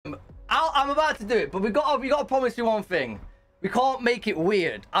I'm about to do it, but we gotta promise you one thing. We can't make it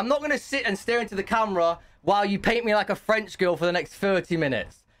weird. I'm not gonna sit and stare into the camera while you paint me like a French girl for the next 30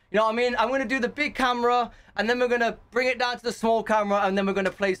 minutes. You know what I mean? I'm gonna do the big camera, and then we're gonna bring it down to the small camera, and then we're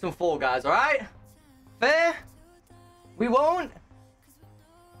gonna play some Fall Guys, all right? Fair? We won't?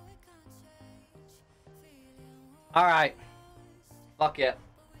 All right. Fuck it.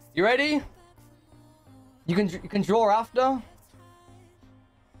 You ready? You can draw after.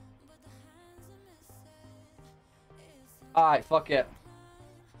 All right, fuck it.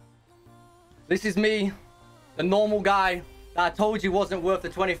 This is me, the normal guy that I told you wasn't worth the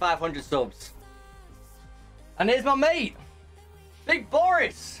 2,500 subs. And here's my mate, Big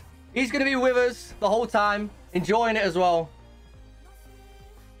Boris. He's gonna be with us the whole time, enjoying it as well.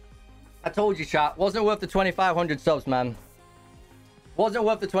 I told you, chat, wasn't worth the 2,500 subs, man. Wasn't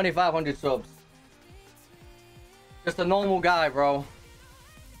worth the 2,500 subs. Just a normal guy, bro.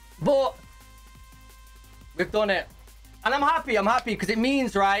 But we've done it. And I'm happy because it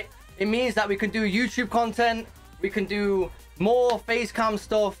means, right? It means that we can do YouTube content. We can do more face cam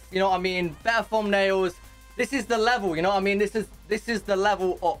stuff. You know what I mean? Better thumbnails. This is the level, you know what I mean? This is the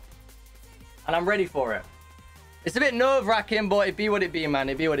level up. And I'm ready for it. It's a bit nerve-wracking, but it be what it be, man.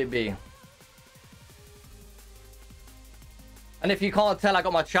 It be what it be. And if you can't tell, I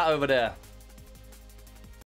got my chat over there.